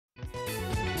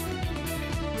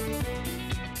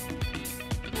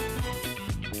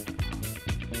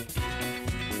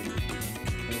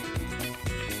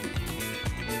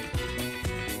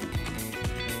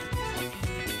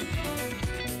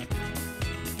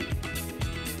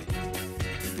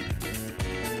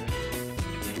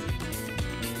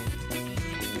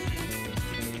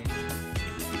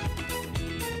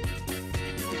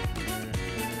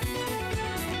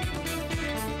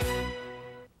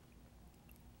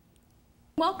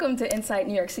Welcome to Inside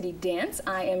New York City Dance.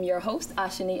 I am your host,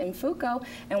 Ashani Mfuko,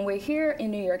 and we're here in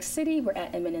New York City. We're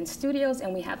at Eminence Studios,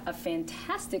 and we have a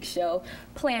fantastic show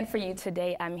planned for you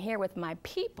today. I'm here with my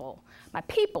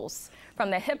peoples from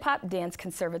the Hip Hop Dance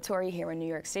Conservatory here in New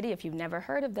York City. If you've never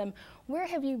heard of them, where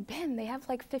have you been? They have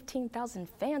like 15,000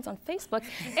 fans on Facebook.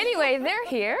 Anyway, they're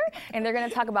here, and they're going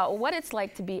to talk about what it's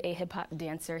like to be a hip hop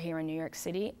dancer here in New York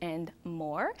City and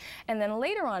more. And then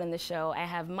later on in the show, I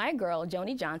have my girl,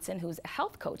 Joanie Johnson, who's a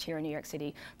health coach here in New York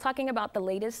City, talking about the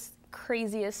latest,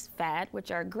 craziest fad,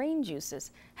 which are grain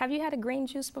juices. Have you had a grain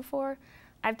juice before?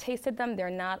 I've tasted them. They're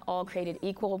not all created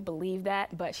equal, believe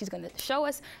that, but she's going to show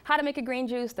us how to make a grain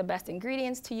juice, the best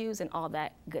ingredients to use, and all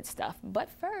that good stuff. But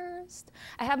first,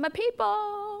 I have my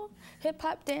people, Hip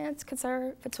Hop Dance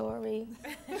Conservatory.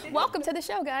 Welcome to the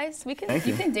show, guys. You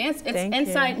can dance. It's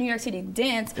Inside New York City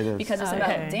Dance because it's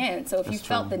about dance. So if you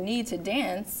felt the need to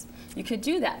dance, you could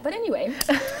do that. But anyway,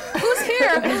 who's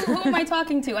here? Who am I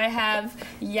talking to? I have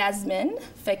Yasmin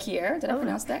Fakir. Did I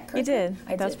pronounce that correctly? You did.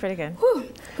 I did. That was pretty good.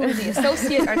 Who is the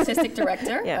Associate Artistic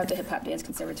Director of the Hip Hop Dance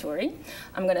Conservatory.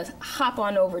 I'm going to hop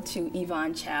on over to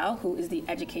Yvonne Chow, who is the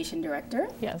Education Director.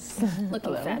 Yes.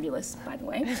 Looking fabulous, by the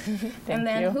way. And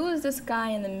then who is this guy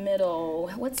in the middle?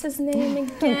 What's his name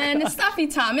again? It's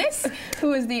Safi Thomas,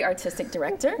 who is the Artistic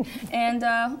Director. And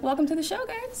welcome to the show,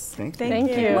 guys. Thank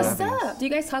you. What's up? Do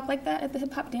you guys talk like that at the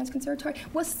Hip Hop Dance Conservatory?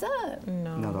 What's up?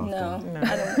 Not often. No.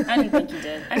 I didn't think you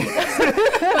did.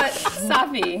 But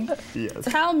Safi,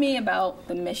 tell me about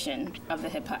the mission of the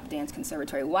Hip Hop Dance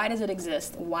Conservatory. Why does it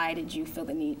exist? Why did you feel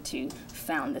the need to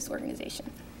found this organization?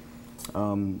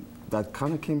 That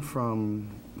kind of came from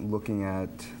looking at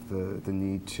the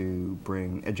need to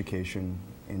bring education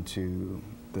into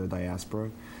the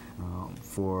diaspora.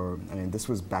 This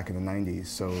was back in the 90s,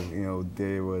 so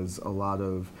there was a lot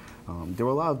of there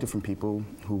were a lot of different people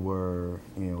who were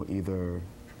either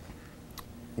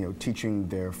teaching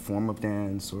their form of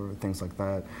dance or things like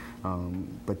that,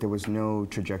 but there was no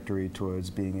trajectory towards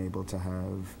being able to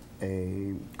have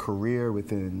a career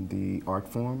within the art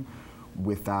form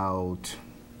without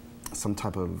some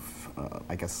type of,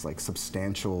 I guess, like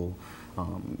substantial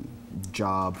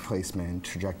job placement,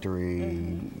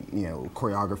 trajectory,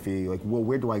 choreography. Like, well,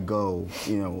 where do I go,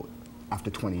 after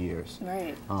 20 years?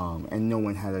 Right. And no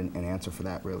one had an answer for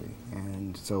that, really.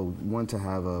 And so wanted to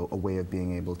have a way of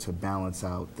being able to balance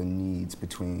out the needs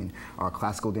between our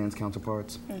classical dance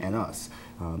counterparts and us,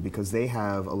 because they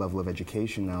have a level of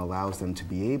education that allows them to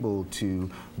be able to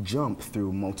jump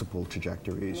through multiple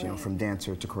trajectories, from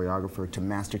dancer to choreographer to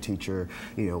master teacher,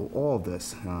 all of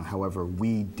this. However,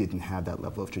 we didn't have that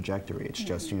level of trajectory. It's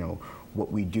just, what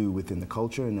we do within the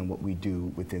culture and then what we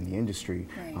do within the industry,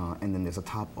 and then there's a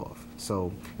top off.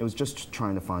 So it was just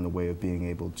trying to find a way of being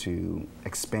able to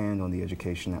expand on the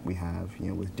education that we have,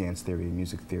 with dance theory,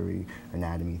 music theory,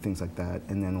 anatomy, things like that,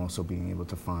 and then also being able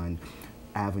to find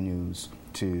avenues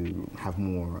to have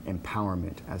more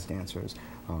empowerment as dancers,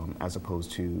 as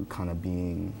opposed to kind of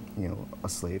being, a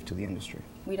slave to the industry.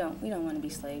 We don't want to be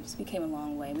slaves. We came a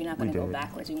long way. We're not going to go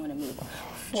backwards. We want to move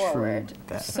forward.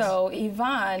 So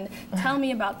Yvonne, tell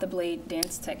me about the blade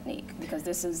dance technique, because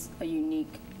this is a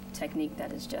unique technique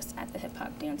that is just at the Hip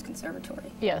Hop Dance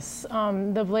Conservatory. Yes,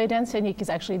 the blade dance technique is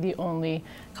actually the only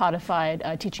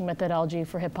codified teaching methodology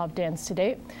for hip hop dance to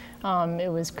date.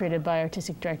 It was created by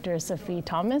Artistic Director Safi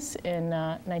Thomas in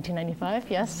 1995,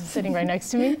 yes, sitting right next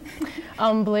to me.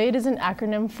 BLADE is an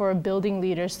acronym for Building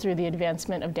Leaders Through the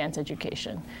Advancement of Dance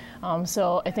Education.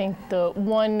 So I think the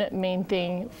one main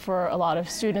thing for a lot of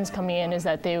students coming in is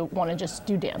that they want to just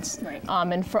do dance. Right.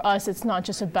 And for us, it's not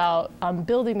just about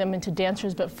building them into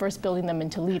dancers, but first building them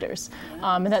into leaders.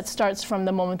 And that starts from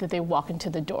the moment that they walk into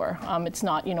the door. It's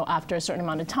not, after a certain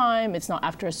amount of time, it's not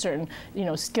after a certain,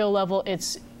 skill level.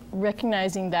 It's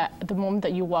recognizing that at the moment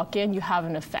that you walk in, you have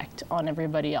an effect on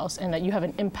everybody else and that you have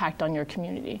an impact on your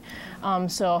community.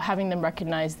 So having them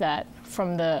recognize that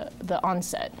from the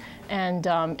onset. And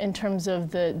in terms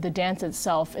of the dance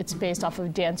itself, it's based off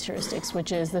of dance heuristics,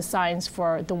 which is the science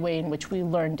for the way in which we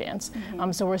learn dance.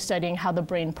 So we're studying how the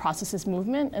brain processes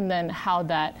movement, and then how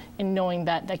that, in knowing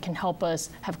that, can help us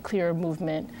have clearer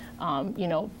movement,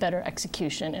 better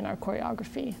execution in our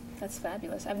choreography. That's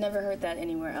fabulous. I've never heard that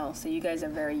anywhere else, so you guys are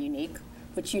very unique,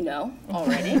 which you know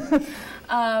already.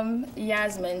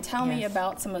 Yasmin, tell me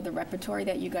about some of the repertory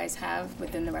that you guys have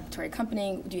within the repertory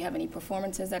company. Do you have any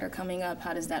performances that are coming up?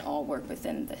 How does that all work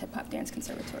within the Hip Hop Dance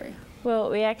Conservatory?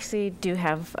 Well, we actually do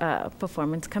have a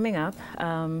performance coming up.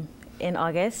 In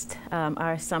August,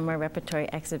 our summer repertory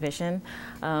exhibition.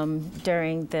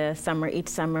 During the summer, each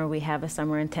summer we have a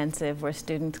summer intensive where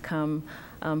students come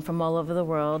from all over the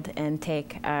world and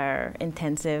take our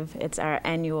intensive. It's our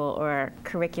annual or our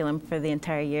curriculum for the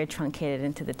entire year, truncated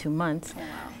into the 2 months. Oh, wow.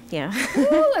 Yeah.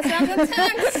 Ooh, that sounds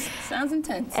intense. Sounds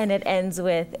intense. And it ends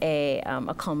with a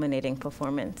culminating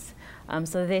performance.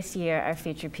 So this year, our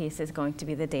feature piece is going to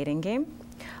be the dating game.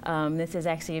 This is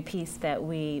actually a piece that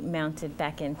we mounted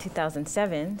back in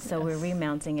 2007, so we're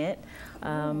remounting it. I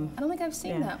don't think I've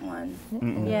seen that one.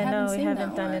 Yeah, no, we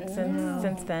haven't done it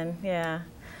since then. Yeah.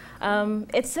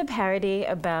 It's a parody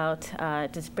about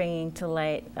just bringing to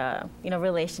light,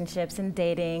 relationships and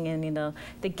dating, and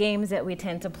the games that we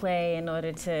tend to play in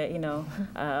order to,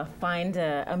 find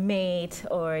a mate,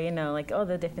 or like all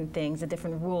the different things, the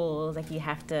different rules, like you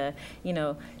have to,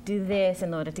 do this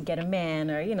in order to get a man,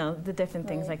 or the different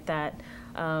things like that.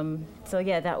 So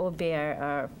yeah, that will be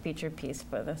our feature piece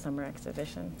for the summer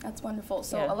exhibition. That's wonderful.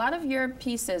 So a lot of your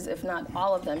pieces, if not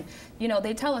all of them,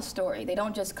 they tell a story. They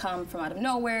don't just come from out of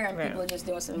nowhere and people are just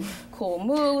doing some cool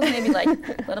moves, maybe like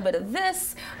a little bit of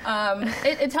this.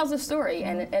 It tells a story,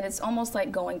 and it's almost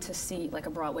like going to see like a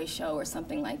Broadway show or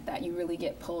something like that. You really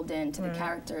get pulled into the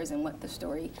characters and what the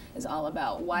story is all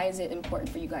about. Why is it important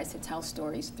for you guys to tell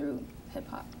stories through hip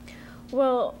hop?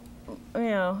 Well,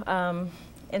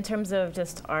 in terms of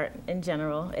just art in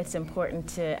general, it's important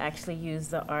to actually use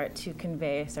the art to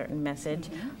convey a certain message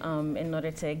in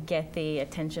order to get the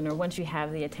attention, or once you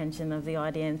have the attention of the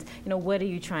audience, what are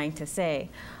you trying to say?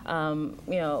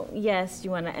 Yes,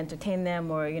 you want to entertain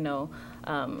them, or,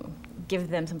 give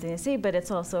them something to see, but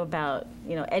it's also about,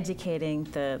 educating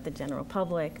the general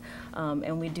public,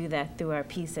 and we do that through our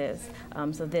pieces.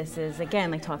 So this is,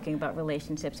 again, like talking about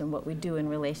relationships and what we do in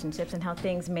relationships and how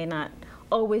things may not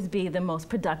always be the most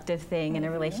productive thing in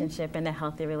a relationship and a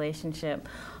healthy relationship.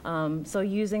 So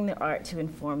using the art to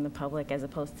inform the public as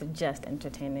opposed to just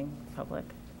entertaining the public.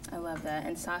 I love that.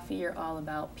 And Safi, you're all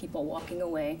about people walking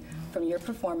away from your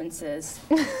performances,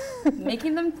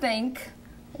 making them think,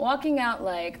 walking out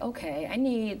like, okay, I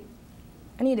need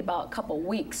about a couple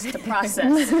weeks to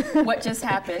process what just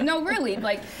happened. No, really,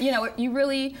 like,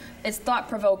 it's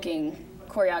thought-provoking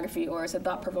choreography, or it's a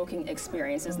thought-provoking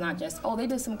experience. It's not just, oh, they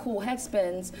did some cool head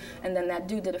spins, and then that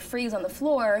dude did a freeze on the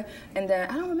floor, and then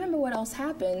I don't remember what else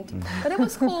happened, but it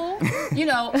was cool.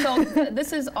 So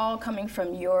this is all coming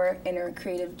from your inner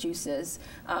creative juices.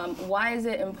 Why is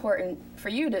it important for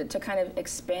you to kind of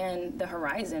expand the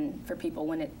horizon for people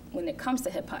when it comes to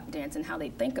hip-hop dance and how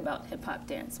they think about hip-hop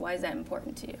dance? Why is that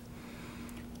important to you?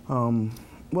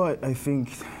 Well, I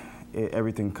think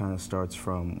everything kind of starts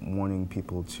from wanting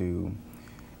people to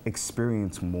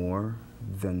experience more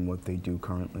than what they do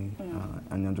currently,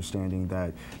 and understanding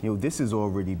that this is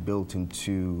already built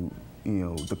into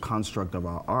the construct of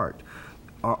our art.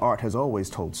 Our art has always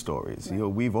told stories.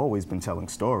 We've always been telling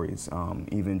stories.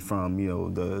 Even from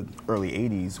the early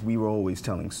 '80s, we were always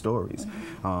telling stories.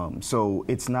 So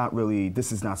it's not really,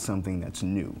 this is not something that's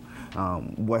new.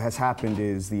 What has happened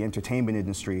is the entertainment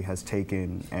industry has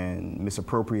taken and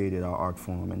misappropriated our art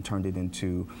form and turned it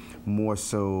into more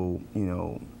so,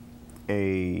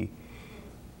 a...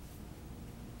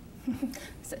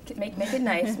 Make it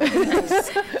nice, make it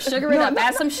nice. Sugar it up,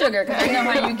 add some sugar, because I know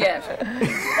how you get.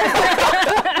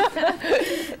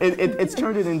 It's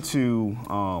turned it into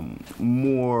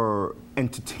more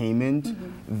entertainment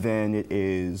than it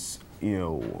is,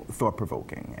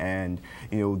 thought-provoking. And,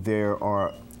 there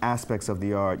are aspects of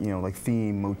the art, like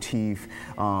theme, motif,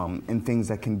 and things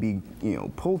that can be,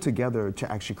 pulled together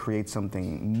to actually create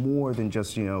something more than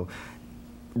just,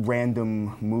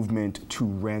 random movement to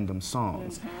random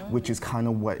songs, which is kind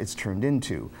of what it's turned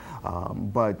into.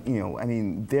 But, I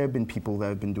mean, there have been people that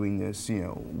have been doing this,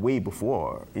 way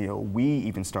before, we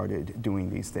even started doing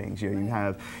these things. You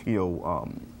have,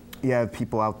 you have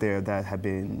people out there that have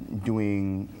been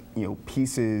doing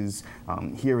pieces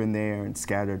here and there and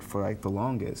scattered for like the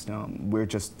longest. We're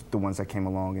just the ones that came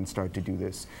along and started to do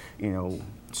this,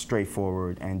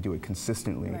 straightforward and do it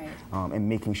consistently, and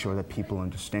making sure that people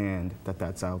understand that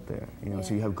that's out there.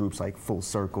 So you have groups like Full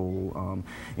Circle.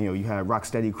 You had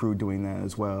Rocksteady Crew doing that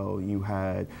as well. You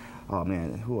had, oh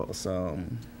man, who else?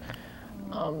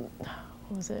 What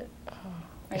was it?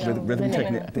 rhythm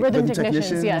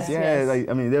technicians. Yes, yeah, yes. Like,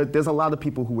 I mean, there's a lot of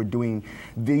people who were doing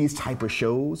these type of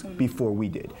shows before we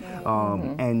did.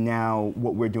 And now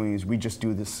what we're doing is we just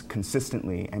do this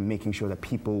consistently and making sure that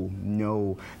people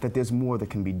know that there's more that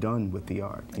can be done with the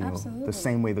art, you know, the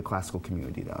same way the classical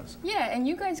community does. Yeah, and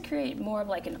you guys create more of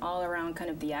like an all-around kind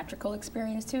of theatrical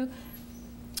experience too.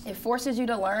 It forces you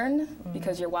to learn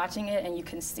because you're watching it and you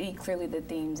can see clearly the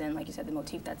themes and, like you said, the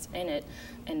motif that's in it.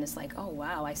 And it's like, oh,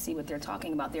 wow, I see what they're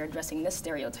talking about. They're addressing this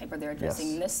stereotype or they're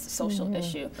addressing this social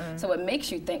issue. So it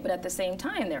makes you think, but at the same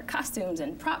time, there are costumes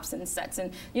and props and sets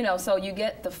and, you know, so you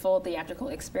get the full theatrical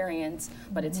experience,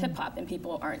 but it's hip hop and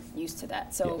people aren't used to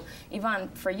that. So, Yvonne,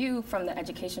 for you, from the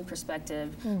education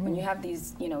perspective, when you have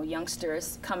these, you know,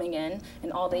 youngsters coming in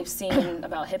and all they've seen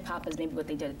about hip hop is maybe what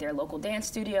they did at their local dance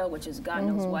studio, which is God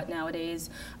knows what nowadays,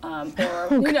 or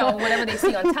you know, whatever they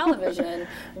see on television,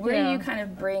 where do you kind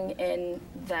of bring in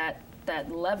that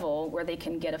level where they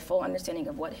can get a full understanding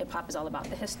of what hip hop is all about,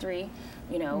 the history,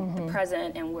 you know, the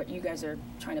present, and what you guys are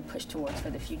trying to push towards for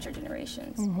the future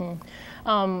generations?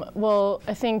 Well,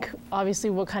 I think obviously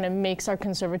what kind of makes our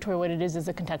conservatory what it is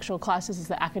the contextual classes, is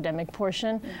the academic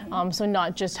portion. So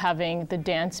not just having the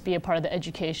dance be a part of the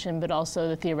education, but also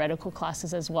the theoretical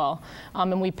classes as well.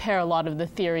 And we pair a lot of the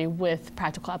theory with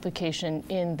practical application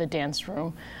in the dance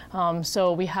room.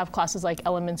 So we have classes like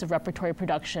Elements of Repertory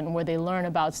Production, where they learn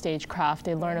about stagecraft,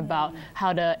 they learn about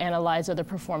how to analyze other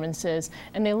performances,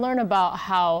 and they learn about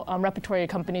how repertory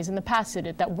companies in the past did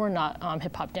it that were not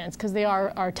hip-hop dance, because they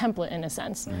are our template in a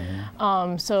sense.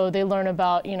 So they learn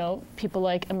about, you know, people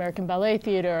like American Ballet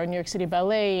Theater or New York City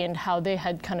Ballet and how they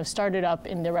had kind of started up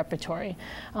in their repertory.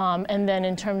 And then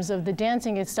in terms of the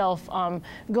dancing itself,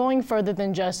 going further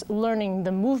than just learning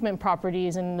the movement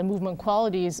properties and the movement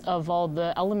qualities of all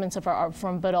the elements of our art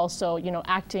form, but also, you know,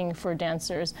 acting for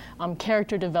dancers,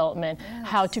 character development,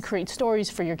 how to create stories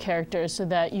for your characters so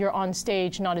that you're on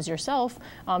stage not as yourself,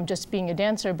 just being a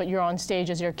dancer, but you're on stage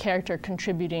as your character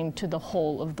contributing to the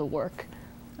whole of the work.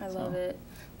 I love it.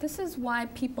 This is why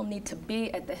people need to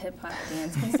be at the Hip Hop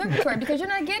Dance Conservatory, because you're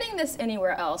not getting this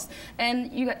anywhere else.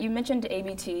 And you mentioned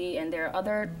ABT, and there are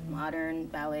other modern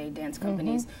ballet dance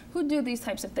companies who do these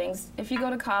types of things. If you go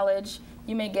to college,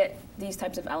 you may get these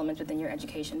types of elements within your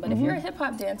education. But if you're a hip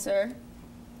hop dancer,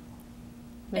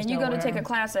 and you go to take a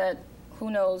class at who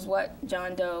knows what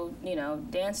John Doe, you know,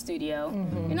 dance studio,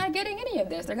 you're not getting any of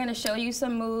this. They're going to show you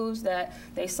some moves that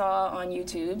they saw on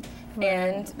YouTube,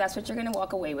 and that's what you're going to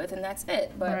walk away with, and that's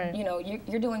it. But you know,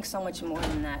 you're doing so much more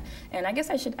than that. And I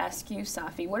guess I should ask you,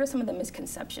 Safi, what are some of the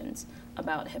misconceptions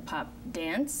about hip hop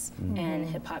dance and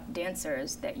hip hop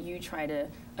dancers that you try to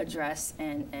address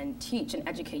and teach and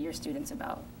educate your students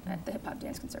about at the Hip Hop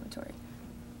Dance Conservatory?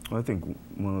 Well, I think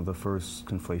one of the first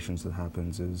conflations that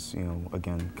happens is, you know,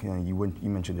 again, you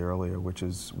mentioned it earlier, which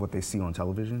is what they see on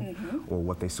television or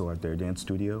what they saw at their dance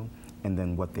studio, and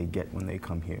then what they get when they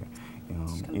come here.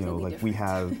 You know, like different.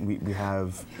 we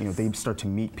have, you know, they start to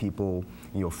meet people,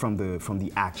 you know, from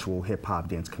the actual hip hop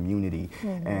dance community,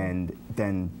 and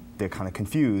then they're kind of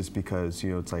confused because,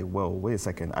 you know, it's like, well, wait a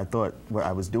second, I thought what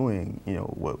I was doing, you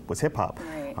know, was hip hop.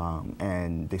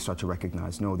 And they start to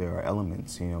recognize, no, there are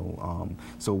elements, you know.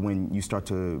 So when you start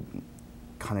to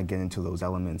kind of get into those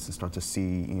elements and start to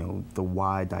see, you know, the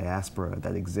wide diaspora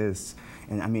that exists,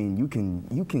 and I mean, you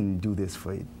can do this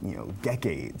for, you know,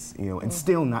 decades, you know, and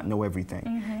still not know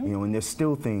everything, you know, and there's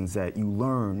still things that you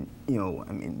learn, you know,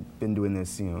 I mean, been doing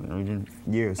this, you know,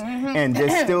 years, and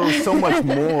there's still so much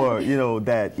more, you know,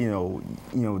 that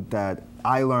that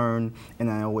I learn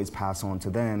and I always pass on to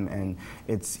them, and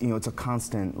it's, you know, it's a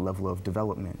constant level of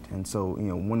development. And so, you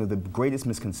know, one of the greatest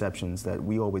misconceptions that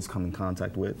we always come in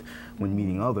contact with when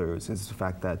meeting others is the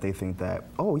fact that they think that,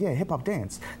 oh yeah, hip hop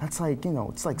dance, that's like, you know,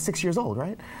 it's like 6 years old,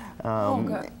 right? You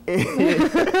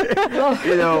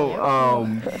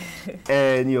know,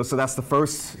 and, you know, so that's the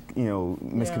first, you know,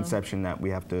 misconception that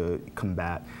we have to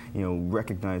combat, you know,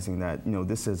 recognizing that, you know,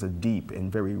 this is a deep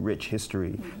and very rich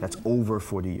history that's over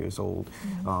 40 years old.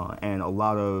 And a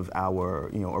lot of our,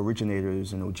 you know,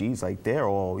 originators and OGs, like, they're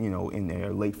all, you know, in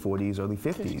their late 40s, early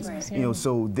 50s. You know,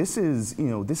 so this is, you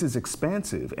know, this is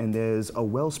expansive, and there's a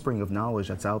wellspring of knowledge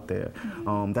that's out there.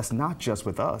 That's not just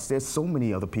with us. There's so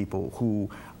many other people who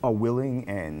are willing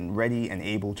and ready and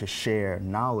able to share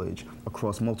knowledge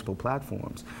across multiple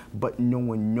platforms, but no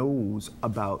one knows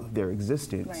about their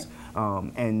existence.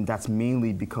 And that's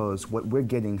mainly because what we're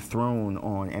getting thrown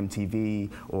on MTV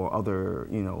or other,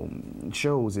 you know,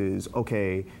 shows is,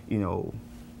 okay, you know,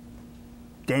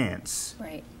 dance,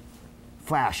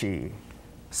 flashy,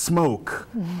 smoke,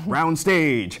 round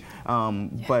stage,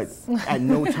 but at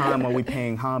no time are we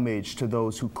paying homage to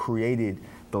those who created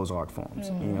those art forms?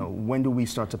 You know, when do we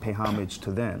start to pay homage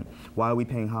to them? Why are we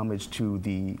paying homage to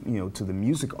the, to the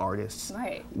music artists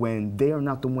when they are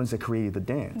not the ones that created the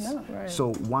dance? No.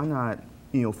 So why not,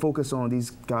 focus on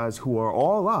these guys who are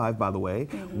all alive, by the way?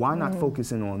 Why not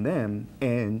focus in on them?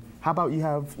 And how about you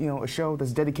have, a show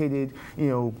that's dedicated,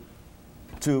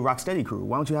 to Rocksteady Crew?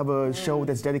 Why don't you have a show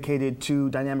that's dedicated to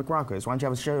Dynamic Rockers? Why don't you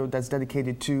have a show that's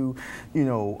dedicated to,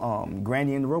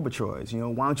 Granny and the Robotroids?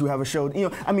 Why don't you have a show?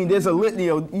 I mean, there's a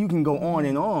you can go on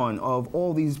and on of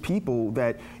all these people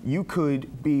that you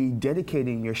could be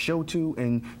dedicating your show to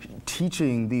and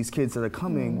teaching these kids that are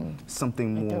coming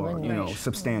something more,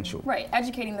 substantial. Right,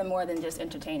 educating them more than just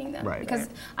entertaining them. Right. Because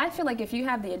I feel like if you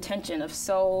have the attention of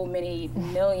so many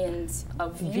millions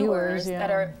of viewers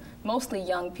that are mostly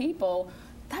young people,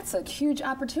 that's a huge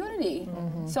opportunity.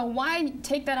 So why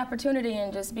take that opportunity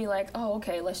and just be like, oh,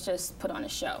 okay, let's just put on a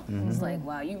show? It's like,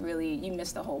 wow, you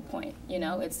missed the whole point.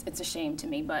 It's a shame to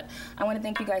me. But I want to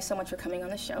thank you guys so much for coming on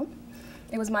the show.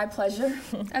 It was my pleasure,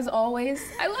 as always.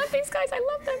 I love these guys, I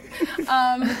love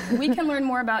them. We can learn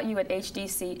more about you at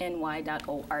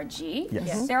hdcny.org.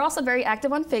 Yes. They're also very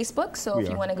active on Facebook, so if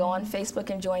you want to go on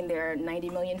Facebook and join their 90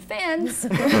 million fans,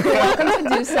 you're welcome to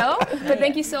do so. But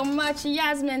thank you so much,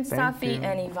 Yasmin, Safi,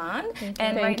 and Yvonne.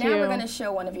 And right now we're going to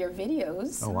show one of your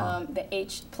videos, the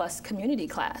H+ community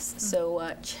class.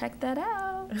 So check that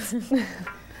out.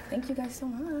 Thank you guys so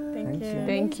much. Thank you.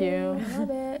 Thank you. I love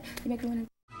it. You make me want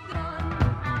to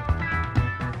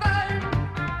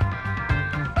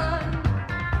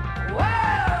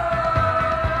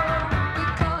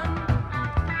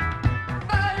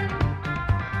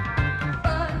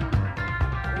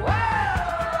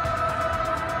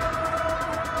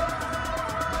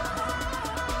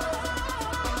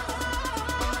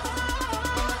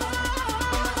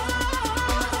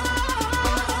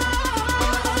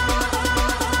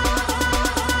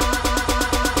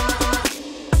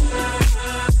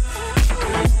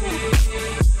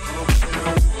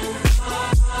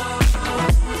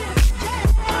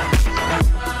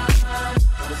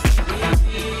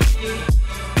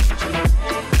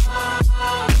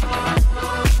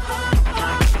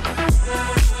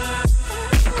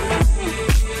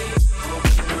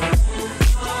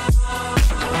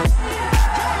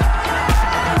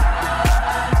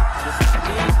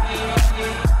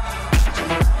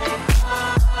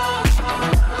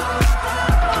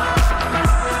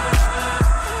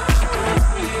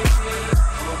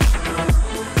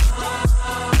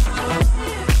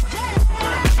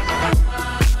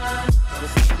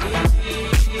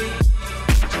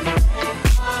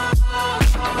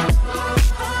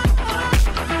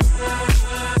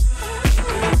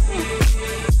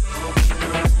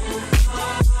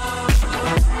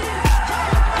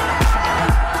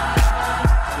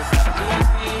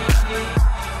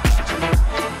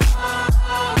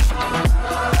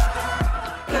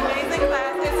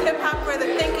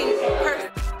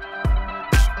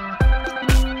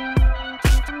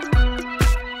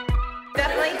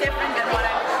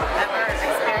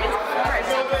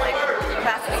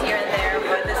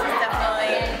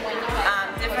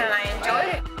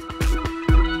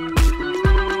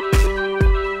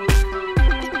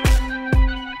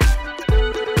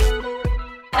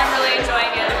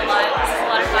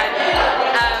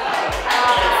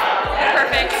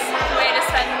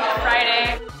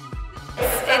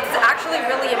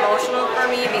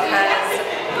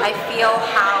I feel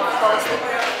how close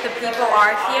the people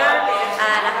are here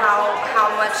and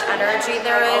how much energy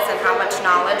there is and how much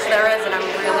knowledge there is, and I'm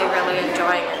really, really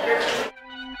enjoying it.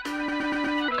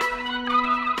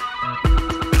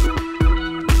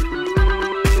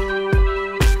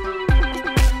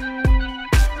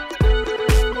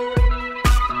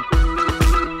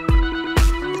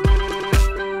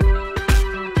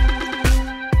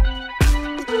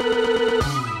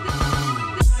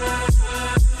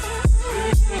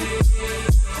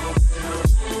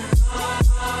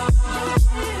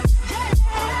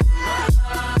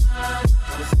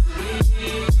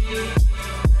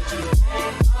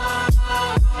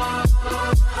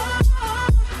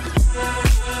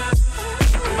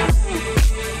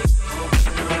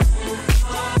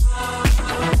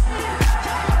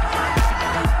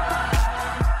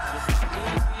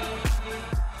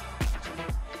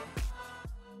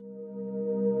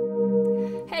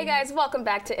 Hey guys, welcome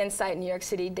back to Inside New York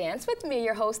City Dance with me,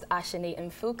 your host, Joanie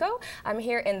Mfuko. I'm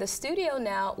here in the studio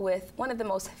now with one of the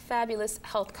most fabulous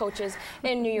health coaches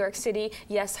in New York City.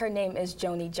 Yes, her name is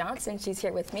Joanie Johnson. She's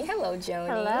here with me. Hello, Joanie.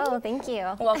 Hello, thank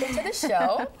you. Welcome to the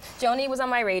show. Joanie was on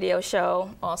my radio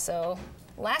show also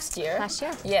last year. Last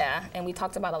year. Yeah, and we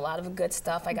talked about a lot of good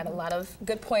stuff. I got a lot of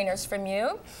good pointers from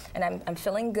you, and I'm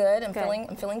feeling good. I'm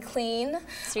feeling clean.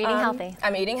 So you're eating healthy.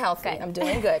 I'm eating healthy. Good. I'm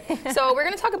doing good. So we're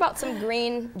going to talk about some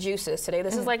green juices today.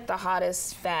 This is like the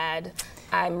hottest fad.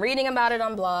 I'm reading about it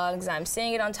on blogs. I'm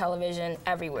seeing it on television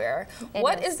everywhere.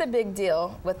 What is the big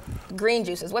deal with green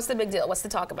juices? What's the big deal? What's the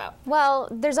talk about? Well,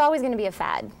 there's always going to be a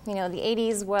fad. You know, the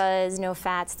 80s was no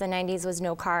fats, the 90s was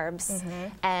no carbs,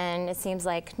 and it seems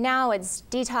like now it's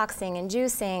detoxing and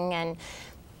juicing, and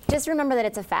just remember that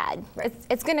it's a fad. Right.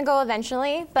 It's going to go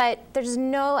eventually, but there's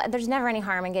never any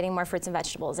harm in getting more fruits and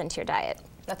vegetables into your diet.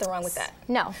 Nothing wrong with that.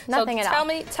 No, nothing at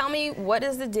all. Tell me, what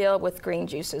is the deal with green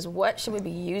juices? What should we be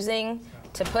using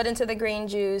to put into the green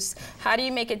juice? How do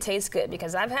you make it taste good?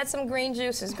 Because I've had some green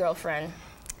juices, girlfriend.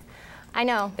 I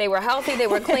know. They were healthy, they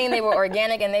were clean, they were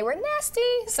organic, and they were nasty.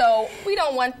 So we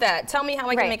don't want that. Tell me how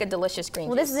I can make a delicious green juice.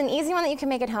 Well, this is an easy one that you can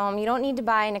make at home. You don't need to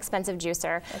buy an expensive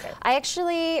juicer. Okay. I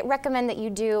actually recommend that you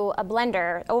do a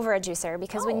blender over a juicer,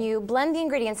 because when you blend the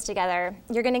ingredients together,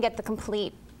 you're going to get the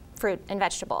complete fruit and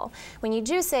vegetable. When you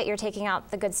juice it, you're taking out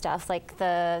the good stuff, like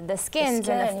the skins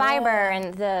and the fiber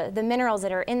and the minerals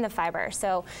that are in the fiber.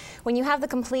 So when you have the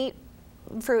complete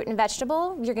fruit and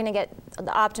vegetable, you're going to get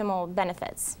the optimal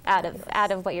benefits out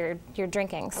of what you're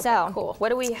drinking. Okay, so cool. What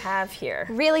do we have here?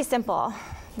 Really simple.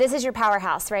 This is your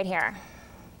powerhouse right here.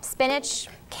 Spinach,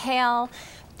 kale,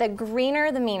 the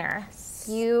greener the meaner.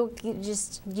 You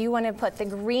want to put the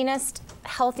greenest,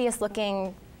 healthiest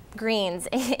looking greens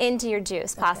into your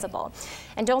juice possible.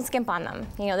 And don't skimp on them.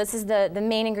 You know, this is the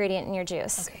main ingredient in your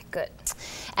juice. Okay, good.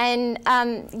 And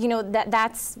you know,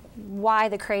 that's why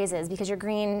the craze is, because your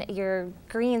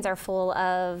greens are full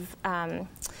of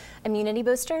immunity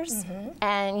boosters.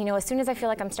 And you know, as soon as I feel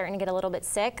like I'm starting to get a little bit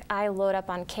sick, I load up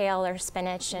on kale or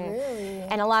spinach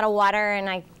and a lot of water, and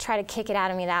I try to kick it out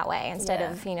of me that way instead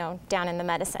of, you know, down in the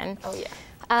medicine. Oh yeah.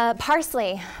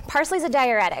 Parsley. Parsley's a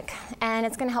diuretic, and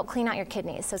it's going to help clean out your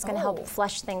kidneys, so it's going to help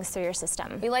flush things through your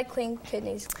system. We like clean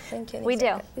kidneys. We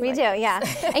do. We do, yeah.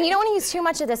 And you don't want to use too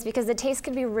much of this because the taste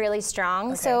could be really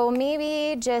strong, so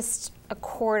maybe just a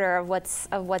quarter of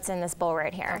what's in this bowl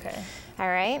right here. Okay. All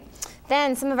right.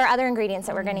 Then some of our other ingredients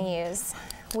that we're going to use.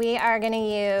 We are going to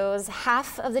use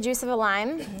half of the juice of a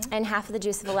lime and half of the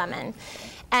juice of a lemon.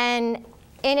 And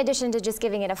in addition to just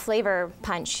giving it a flavor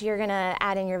punch, you're going to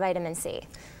add in your vitamin C.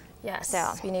 Yes,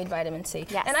 So we need vitamin C.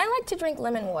 Yes. And I like to drink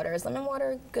lemon water. Is lemon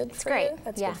water good for you?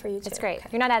 That's good for you too. It's great. Okay.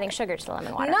 You're not adding sugar to the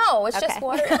lemon water. No, it's just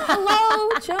water. Hello,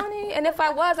 Joanie. And if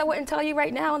I was, I wouldn't tell you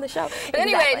right now on the show. But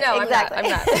anyway, no, I'm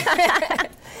not.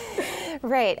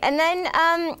 Right. And then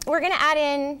we're going to add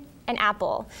in an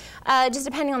apple. Just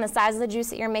depending on the size of the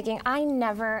juice that you're making, I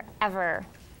never, ever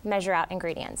measure out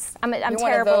ingredients. I'm You're terrible.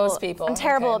 one of those people. I'm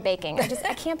terrible at baking.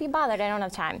 I can't be bothered. I don't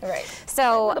have time. Right.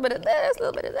 So a little bit of this, a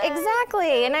little bit of that.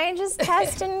 Exactly. And I just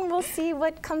test, and we'll see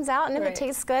what comes out. And if it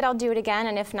tastes good, I'll do it again.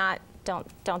 And if not,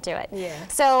 don't do it. Yeah.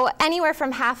 So anywhere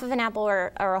from half of an apple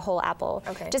or a whole apple,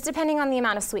 Okay. just depending on the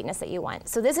amount of sweetness that you want.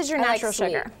 So this is your natural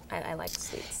sugar. I like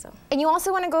sweets. So. And you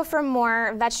also want to go for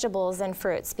more vegetables than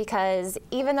fruits, because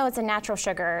even though it's a natural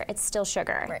sugar, it's still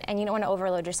sugar, and you don't want to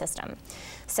overload your system.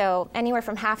 So anywhere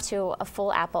from half to a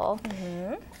full apple.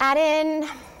 Add in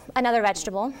another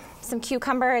vegetable. Some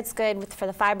cucumber, it's good for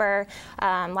the fiber.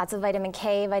 Lots of vitamin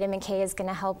K. Vitamin K is going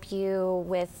to help you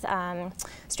with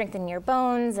strengthening your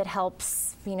bones. It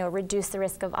helps, you know, reduce the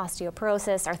risk of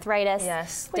osteoporosis, arthritis.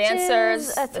 Yes, which dancers.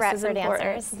 is a threat for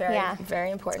dancers.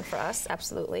 Very important for us.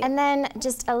 Absolutely. And then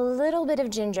just a little bit of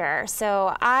ginger.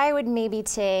 So I would maybe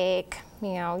take,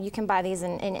 you know, you can buy these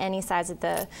in any size at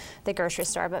the grocery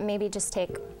store, but maybe just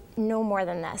take no more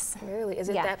than this. Really? Is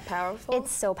it that powerful? It's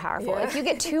so powerful. Yeah. If you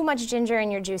get too much ginger in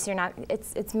your juice, you're not.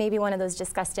 It's maybe one of those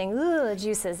disgusting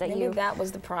juices that maybe that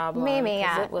was the problem. Maybe,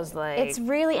 yeah. It was like. It's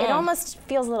really. It almost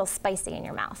feels a little spicy in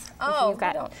your mouth. Oh,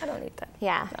 I don't need that.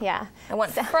 Yeah, no. yeah. I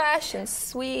want fresh and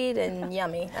sweet and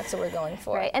yummy. That's what we're going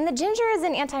for. Right, and the ginger is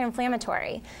an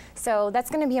anti-inflammatory, so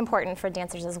that's going to be important for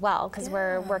dancers as well, because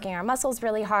we're working our muscles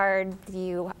really hard.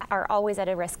 You are always at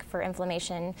a risk for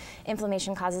inflammation.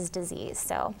 Inflammation causes disease,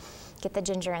 so get the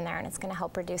ginger in there, and it's going to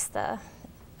help reduce the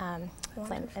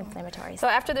inflammatory. So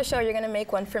after the show, you're going to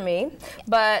make one for me,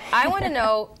 but I want to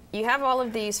know, you have all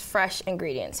of these fresh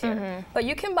ingredients here, but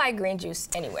you can buy green juice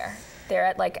anywhere. They're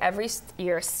at like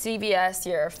your CVS,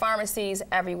 your pharmacies,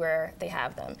 everywhere they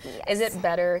have them. Yes. Is it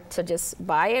better to just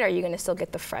buy it? Are you going to still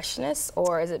get the freshness,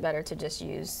 or is it better to just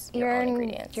use your own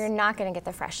ingredients? You're not going to get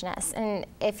the freshness. And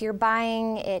if you're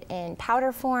buying it in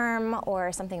powder form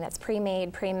or something that's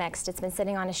pre-made, pre-mixed, it's been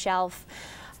sitting on a shelf,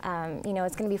 you know,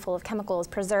 it's going to be full of chemicals,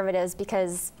 preservatives,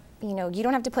 because you know, you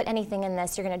don't have to put anything in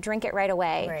this. You're going to drink it right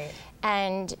away. Right.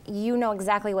 And you know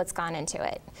exactly what's gone into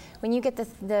it. When you get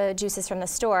the juices from the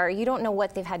store, you don't know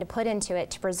what they've had to put into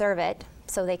it to preserve it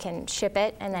so they can ship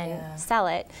it and then sell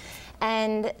it.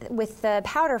 And with the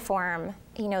powder form,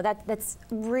 you know, that's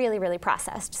really, really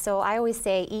processed. So I always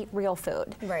say eat real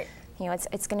food. Right. You know,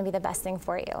 it's going to be the best thing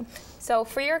for you. So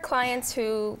for your clients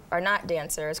who are not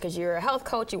dancers, because you're a health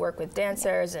coach, you work with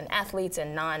dancers and athletes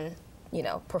and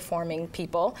performing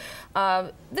people,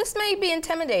 this may be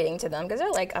intimidating to them because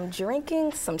they're like, I'm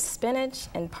drinking some spinach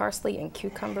and parsley and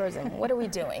cucumbers, and what are we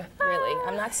doing, really?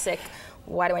 I'm not sick.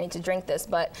 Why do I need to drink this?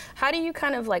 But how do you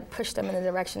kind of like push them in the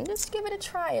direction? Just give it a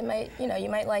try. It might, you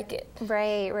might like it.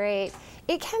 Right, right.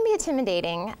 It can be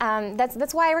intimidating.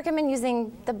 That's why I recommend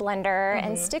using the blender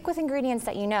and stick with ingredients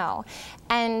that you know.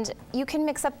 And you can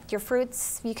mix up your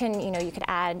fruits. You can, you could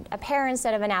add a pear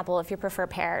instead of an apple if you prefer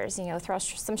pears. Throw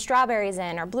some strawberries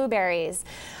in or blueberries.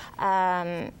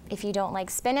 If you don't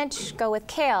like spinach, go with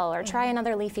kale or try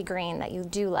another leafy green that you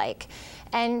do like.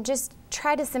 And just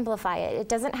try to simplify it. It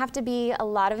doesn't have to be a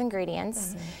lot of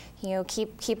ingredients.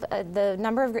 Keep the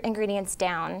number of ingredients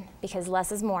down because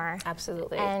less is more.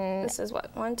 Absolutely. And this is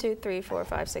what, 1, 2, 3, 4,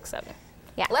 5, 6, 7.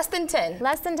 Yeah. Less than 10.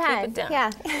 Less than 10. Keep it down.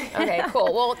 Yeah. Okay,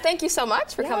 cool. Well, thank you so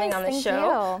much for coming on the thank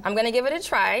show. you. I'm going to give it a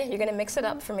try. You're going to mix it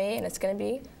up for me, and it's going to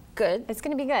be good. It's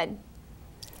going to be good.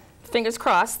 Fingers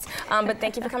crossed. But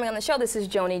thank you for coming on the show. This is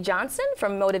Joanie Johnson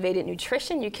from Motivated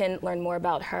Nutrition. You can learn more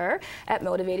about her at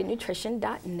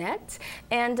motivatednutrition.net.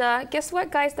 And guess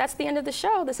what, guys? That's the end of the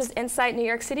show. This is Inside New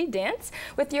York City Dance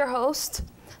with your host,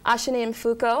 Ashani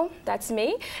Mfuko. That's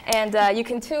me. And you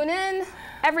can tune in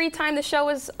every time the show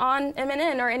is on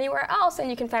MNN or anywhere else. And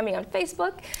you can find me on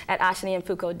Facebook at Ashani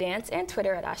Mfuko Dance and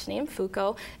Twitter at Ashani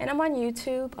Mfuko. And I'm on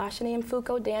YouTube, Ashani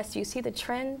Mfuko Dance. Do you see the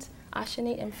trend?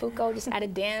 Ashani Mfuko, just add a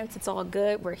dance. It's all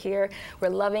good. We're here. We're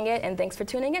loving it. And thanks for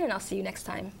tuning in. And I'll see you next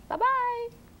time. Bye-bye.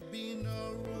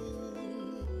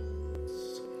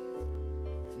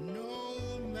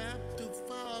 No map to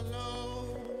follow.